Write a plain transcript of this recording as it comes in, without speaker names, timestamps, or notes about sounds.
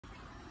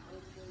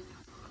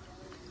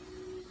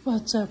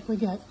What's up? We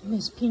got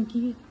Miss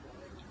Pinky.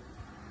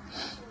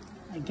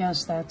 I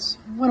guess that's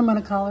what I'm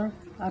gonna call her.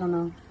 I don't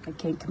know. I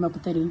can't come up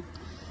with any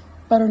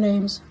better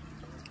names.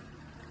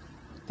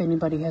 If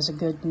anybody has a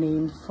good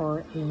name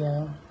for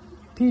a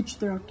peach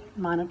throat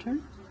monitor,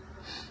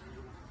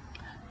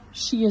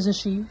 she is a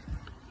she.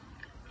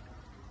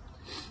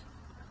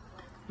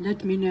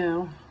 Let me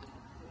know.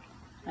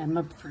 I'm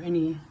up for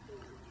any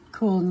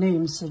cool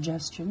name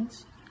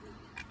suggestions.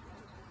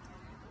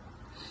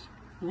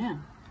 Yeah.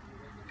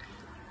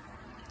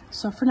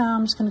 So for now,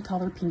 I'm just gonna call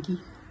her Pinky,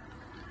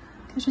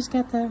 because she's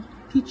got the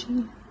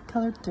peachy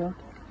colored throat.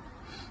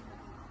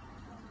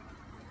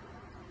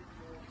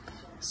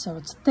 So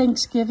it's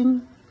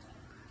Thanksgiving.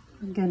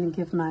 I'm gonna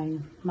give my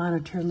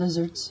monitor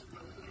lizards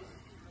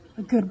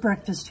a good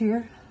breakfast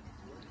here.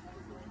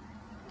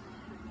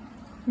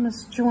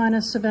 Miss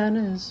Joanna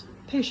Savannah is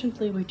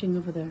patiently waiting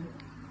over there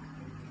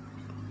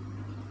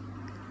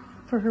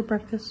for her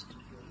breakfast.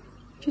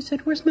 She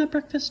said, "Where's my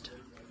breakfast?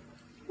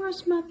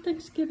 Where's my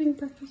Thanksgiving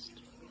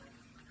breakfast?"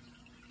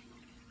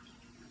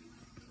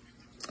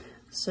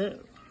 So,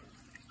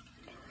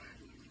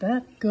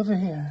 back over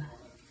here.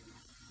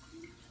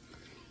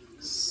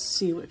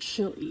 See what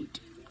she'll eat.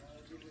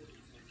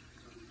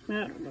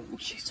 I don't know.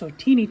 She's so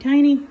teeny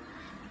tiny.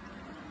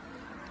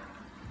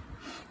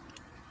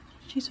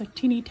 She's so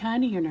teeny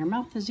tiny, and her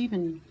mouth is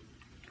even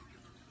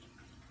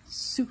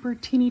super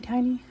teeny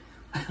tiny.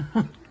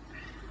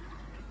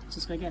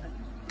 Just I gotta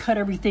cut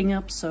everything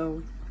up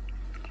so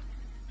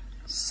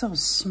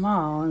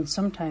small, and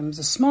sometimes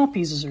the small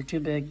pieces are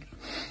too big.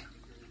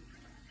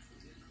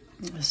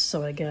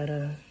 So I got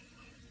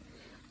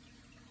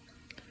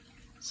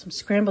some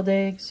scrambled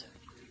eggs,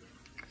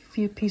 a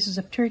few pieces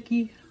of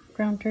turkey,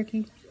 ground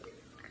turkey,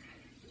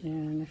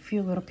 and a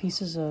few little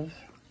pieces of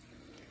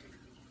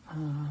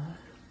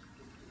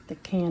the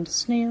canned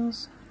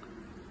snails.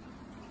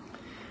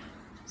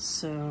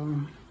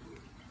 So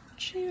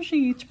she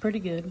usually eats pretty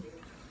good.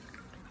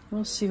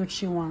 We'll see what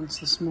she wants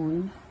this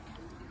morning.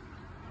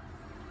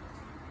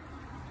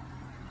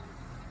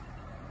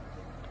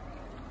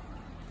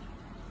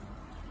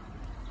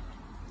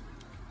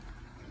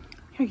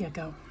 Here you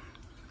go.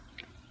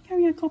 Here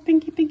you go,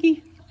 Pinky,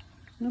 Pinky.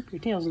 Nope, your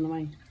tail's in the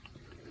way.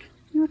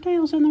 Your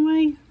tail's in the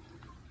way.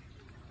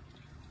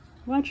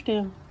 Watch your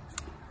tail.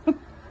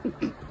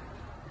 Oop.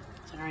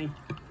 Sorry.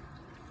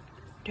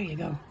 There you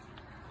go.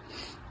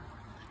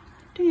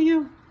 There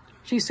you go.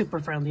 She's super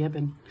friendly. I've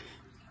been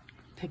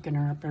picking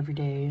her up every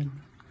day and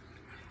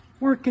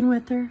working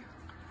with her.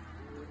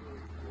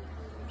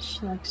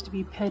 She likes to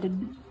be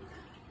petted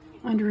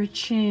under her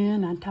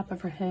chin, on top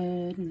of her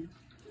head, and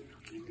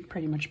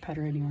pretty much pet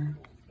her anywhere.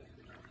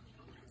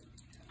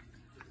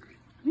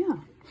 Yeah.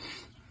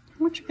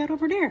 What you got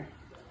over there?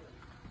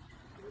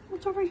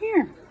 What's over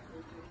here?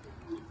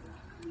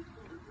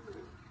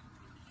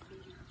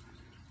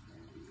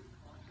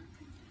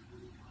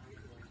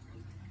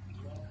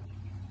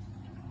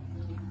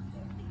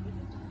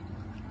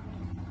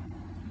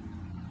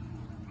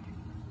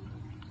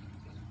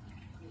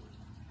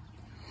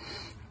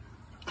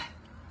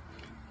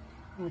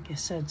 Like I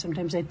said,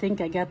 sometimes I think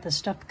I got the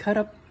stuff cut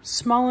up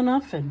small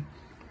enough, and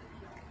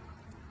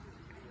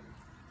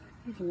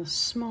even the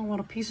small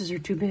little pieces are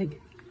too big.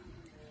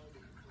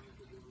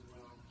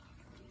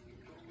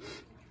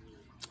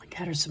 I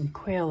got her some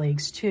quail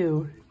eggs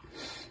too.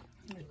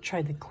 I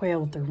tried the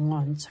quail with her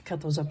once. I cut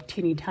those up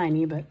teeny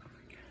tiny, but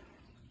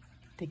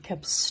they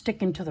kept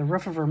sticking to the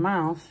roof of her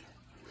mouth,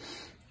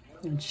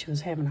 and she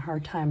was having a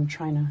hard time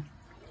trying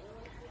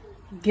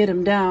to get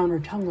them down. Her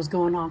tongue was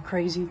going all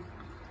crazy,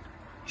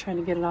 trying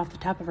to get it off the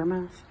top of her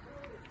mouth.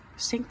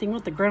 Same thing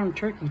with the ground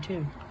turkey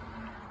too.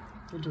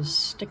 It just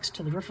sticks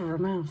to the roof of her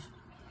mouth.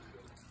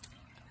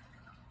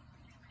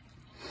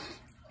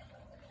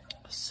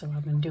 So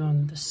I've been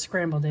doing the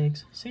scrambled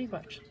eggs. See,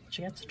 watch.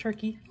 She got the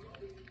turkey.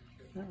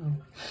 Uh-oh.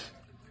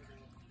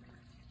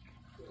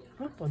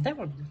 Oh, well, that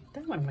one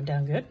went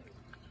down good.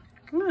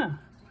 Ah.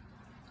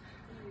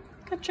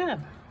 Good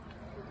job.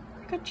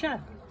 Good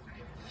job.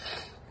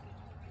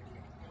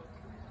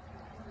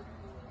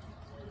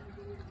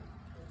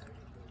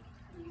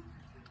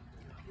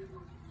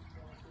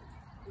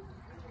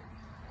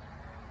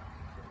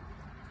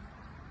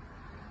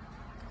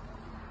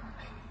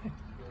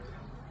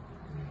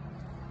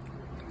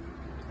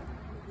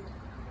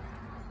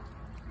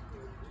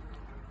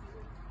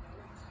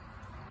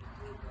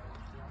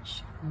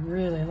 She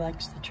really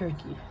likes the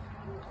turkey.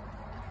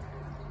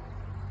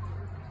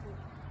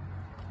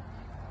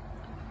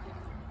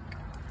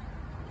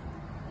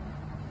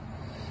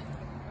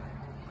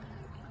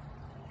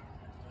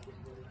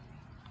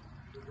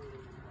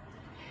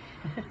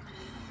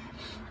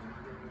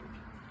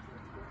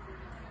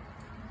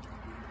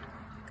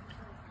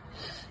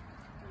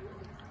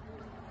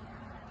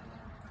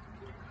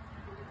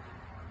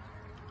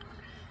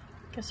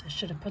 Guess I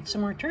should have put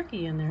some more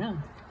turkey in there, huh?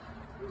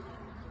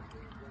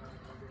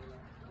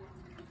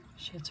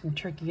 She had some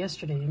turkey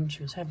yesterday and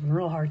she was having a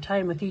real hard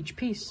time with each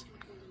piece.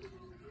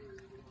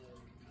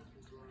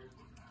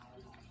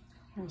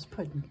 I was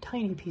putting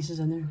tiny pieces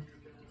in there.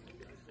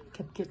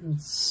 Kept getting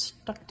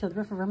stuck to the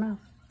roof of her mouth.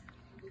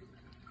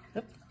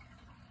 Yep,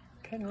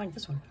 kind of like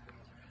this one.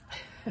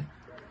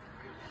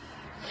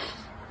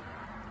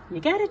 You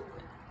got it?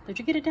 Did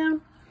you get it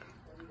down?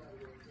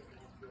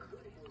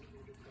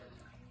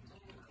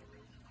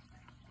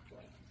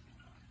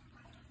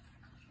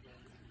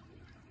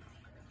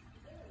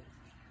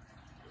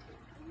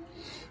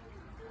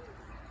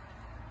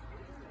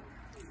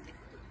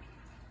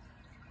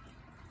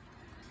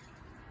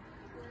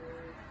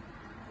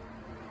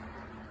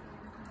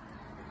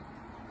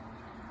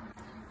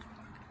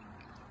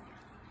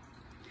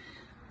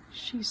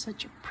 She's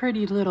such a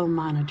pretty little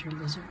monitor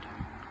lizard.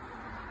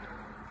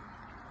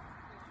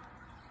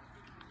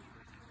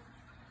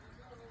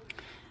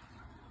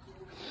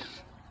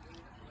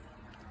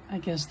 I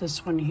guess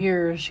this one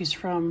here, she's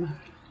from,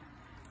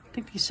 I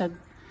think he said,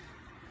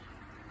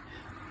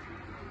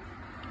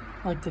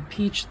 like the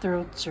peach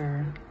throats,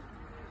 or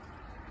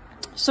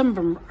some of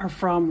them are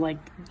from like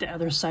the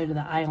other side of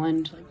the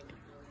island, like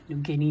New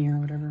Guinea or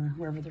whatever,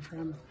 wherever they're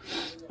from.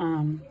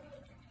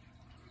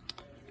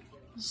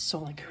 So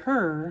like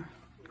her,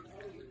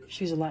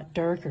 she's a lot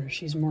darker.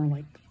 She's more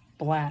like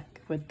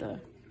black with the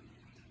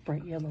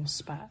bright yellow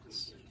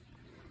spots.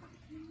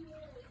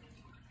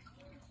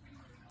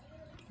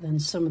 Then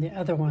some of the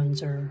other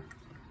ones are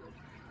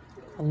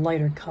a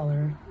lighter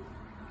color.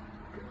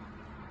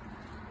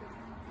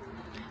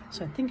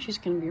 So I think she's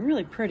going to be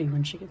really pretty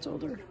when she gets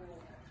older.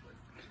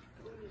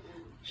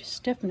 She's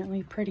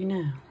definitely pretty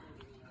now.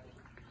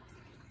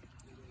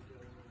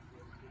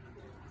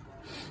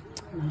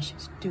 Now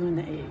she's doing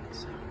the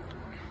eggs.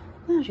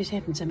 Now she's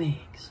having some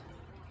eggs.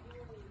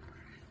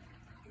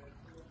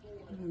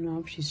 I don't know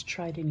if she's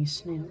tried any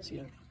snails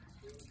yet.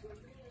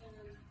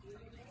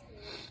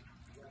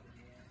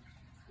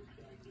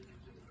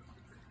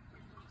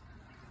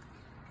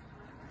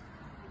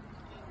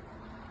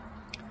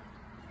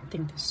 I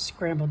think the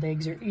scrambled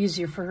eggs are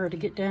easier for her to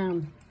get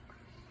down.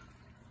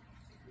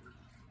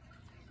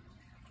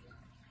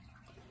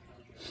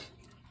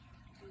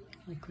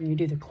 Like when you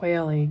do the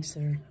quail eggs,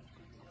 they're,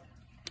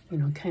 you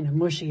know, kind of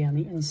mushy on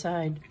the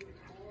inside.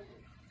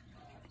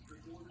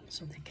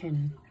 So they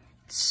kind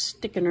of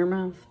stick in her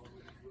mouth.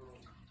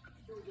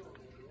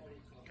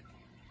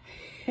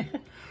 I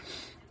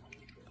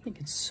think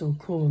it's so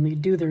cool when they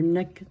do their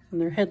neck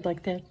and their head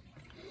like that,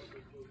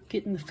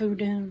 getting the food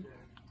down.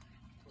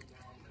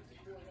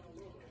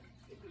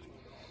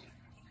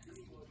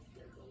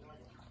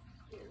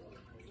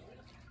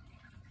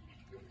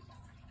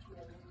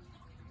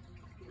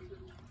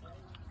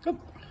 Oh.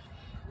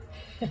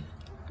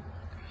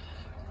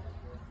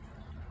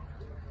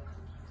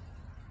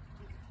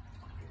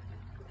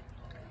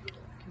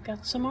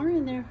 Got some more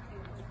in there.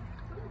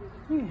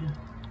 Yeah.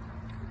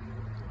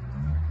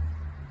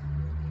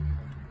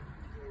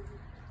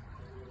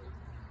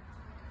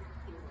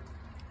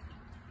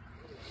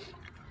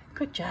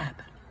 Good job.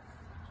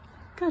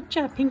 Good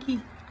job, Pinky.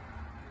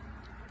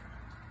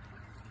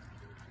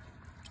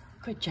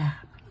 Good job.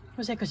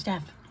 Was that good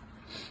stuff?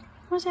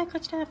 Was that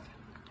good stuff?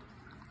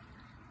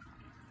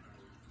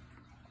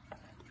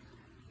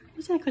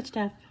 Was that good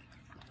stuff?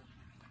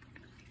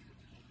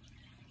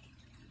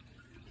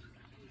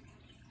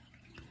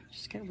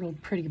 She's got real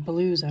pretty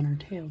blues on her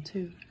tail,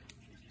 too.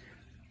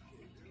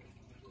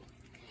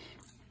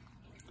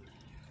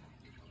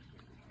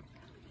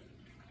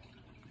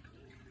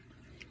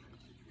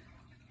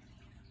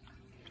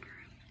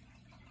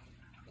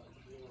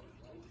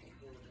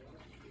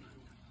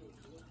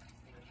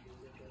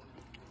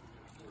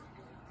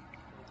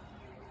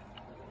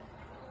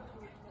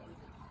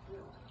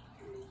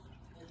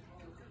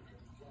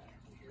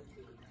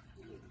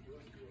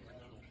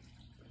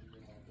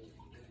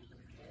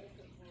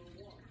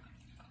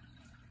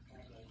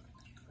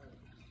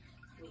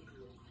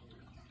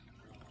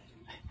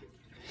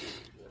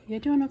 You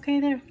doing okay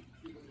there?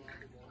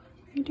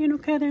 You doing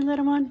okay there,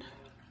 little one?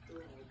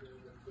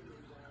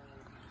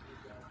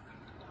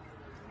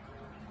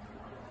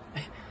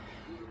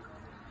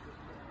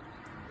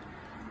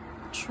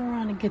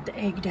 Trying to get the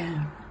egg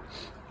down.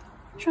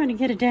 Trying to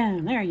get it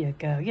down. There you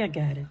go. You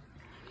got it.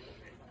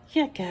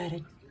 You got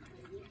it.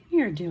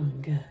 You're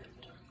doing good.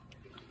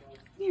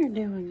 You're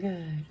doing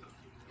good.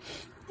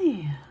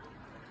 Yeah.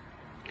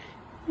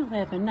 You'll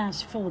have a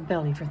nice full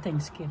belly for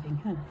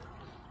Thanksgiving, huh?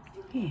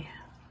 Yeah.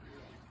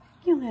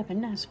 You'll have a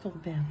nice full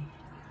belly.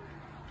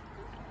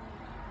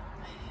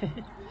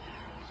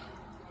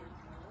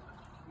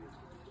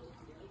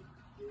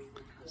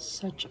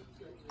 Such a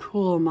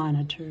cool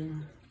monitor.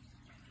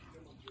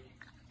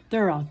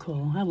 They're all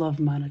cool. I love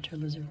monitor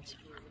lizards.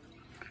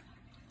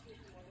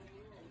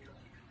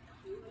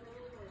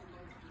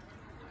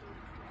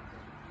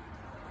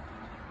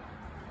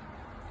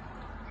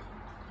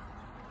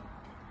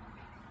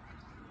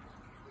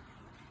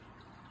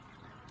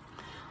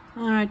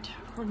 All right,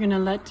 we're gonna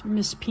let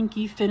Miss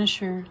Pinky finish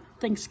her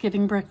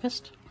Thanksgiving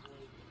breakfast.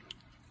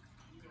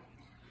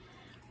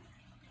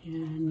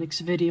 And next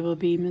video will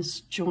be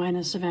Miss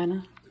Joanna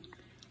Savannah.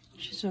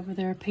 She's over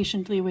there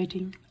patiently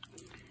waiting.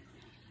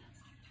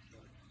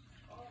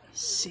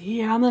 See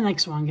you on the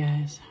next one,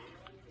 guys.